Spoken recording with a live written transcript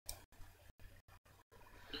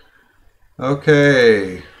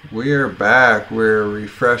Okay, we are back. We're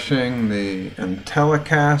refreshing the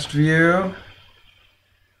IntelliCast view.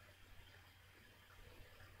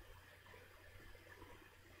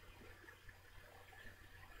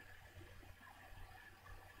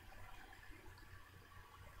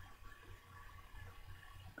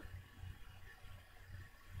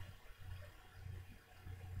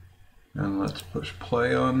 And let's push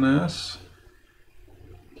play on this.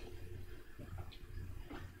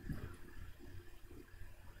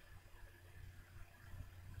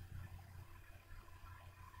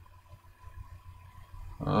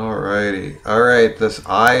 Alrighty. Alright, this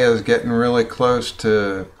eye is getting really close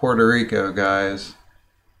to Puerto Rico, guys.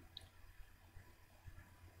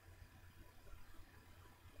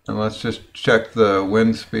 And let's just check the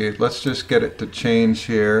wind speed. Let's just get it to change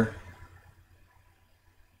here.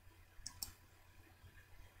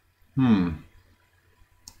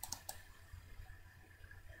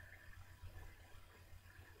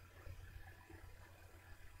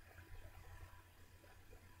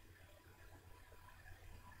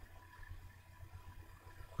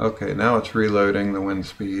 Okay, now it's reloading the wind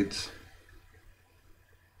speeds.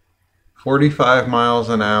 45 miles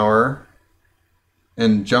an hour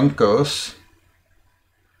in Juncos.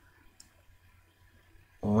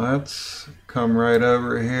 Let's come right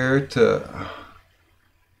over here to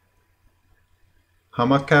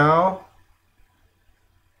Humacao.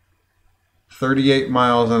 38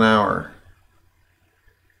 miles an hour.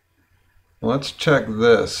 Let's check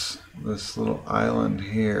this little island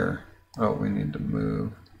here. Oh, we need to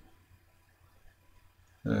move.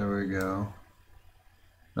 There we go.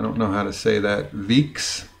 I don't know how to say that.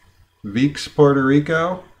 Vix, Puerto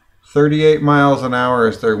Rico. 38 miles an hour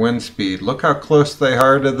is their wind speed. Look how close they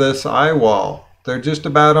are to this eye wall. They're just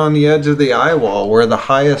about on the edge of the eye wall where the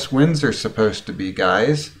highest winds are supposed to be,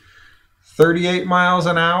 guys. 38 miles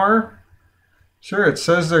an hour? Sure, it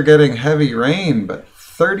says they're getting heavy rain, but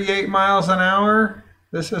 38 miles an hour?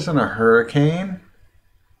 This isn't a hurricane.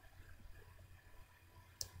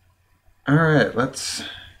 All right, let's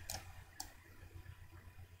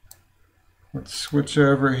switch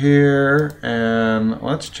over here and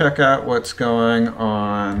let's check out what's going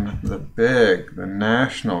on the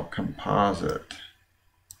national composite.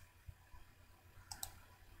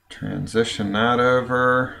 Transition that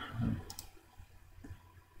over.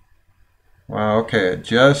 Wow, okay, it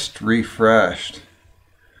just refreshed.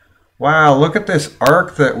 Wow, look at this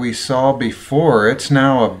arc that we saw before. It's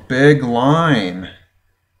now a big line.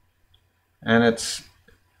 And it's,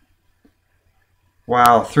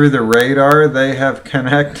 wow, through the radar they have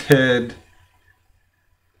connected.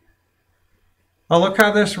 Oh, look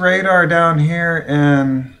how this radar down here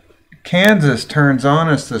in Kansas turns on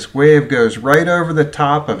us. This wave goes right over the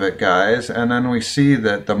top of it, guys. And then we see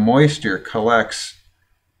that the moisture collects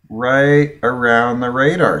right around the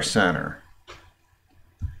radar center.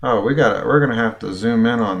 Oh, we're gonna have to zoom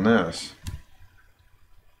in on this.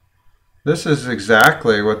 This is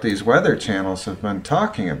exactly what these weather channels have been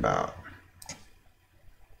talking about.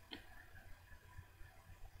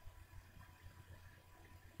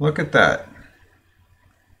 Look at that.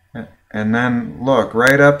 And then look,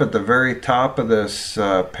 right up at the very top of this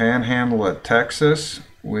panhandle of Texas,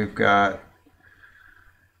 we got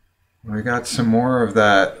some more of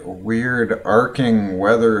that weird arcing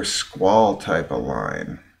weather squall type of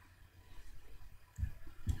line.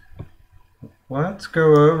 Let's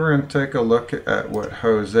go over and take a look at what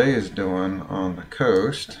Jose is doing on the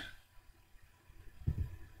coast.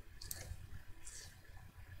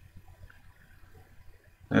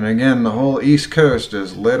 And again, the whole East Coast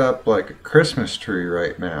is lit up like a Christmas tree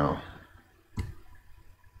right now.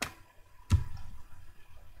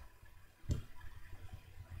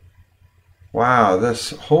 Wow,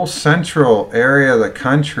 this whole central area of the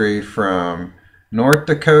country from North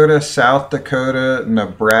Dakota, South Dakota,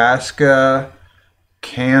 Nebraska,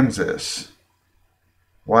 Kansas.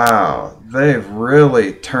 Wow, they've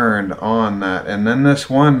really turned on that. And then this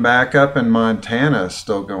one back up in Montana is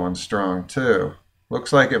still going strong too.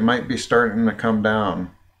 Looks like it might be starting to come down.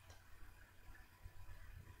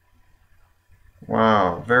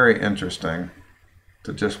 Wow, very interesting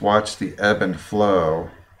to just watch the ebb and flow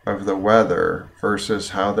of the weather versus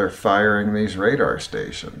how they're firing these radar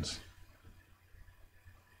stations.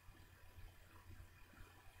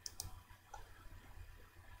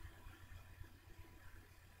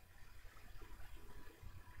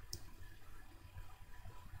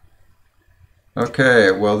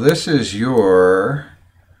 Okay, well this is your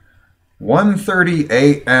 1:30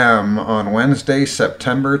 a.m. on Wednesday,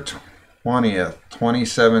 September 20th,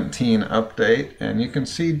 2017 update. And you can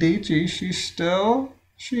see DG, she's still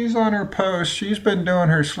She's on her post. She's been doing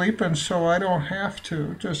her sleeping so I don't have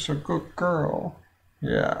to. Just a good girl.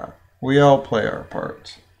 Yeah, we all play our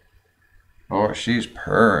parts. Oh, she's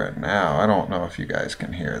purring now. I don't know if you guys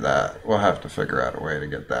can hear that. We'll have to figure out a way to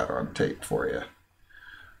get that on tape for you.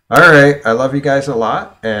 All right, I love you guys a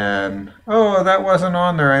lot. And, oh, that wasn't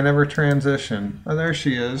on there. I never transitioned. Oh, there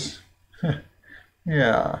she is.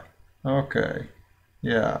 Yeah, okay.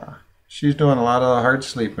 Yeah, she's doing a lot of hard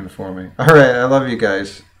sleeping for me. All right, I love you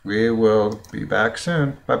guys. We will be back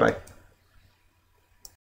soon. Bye-bye.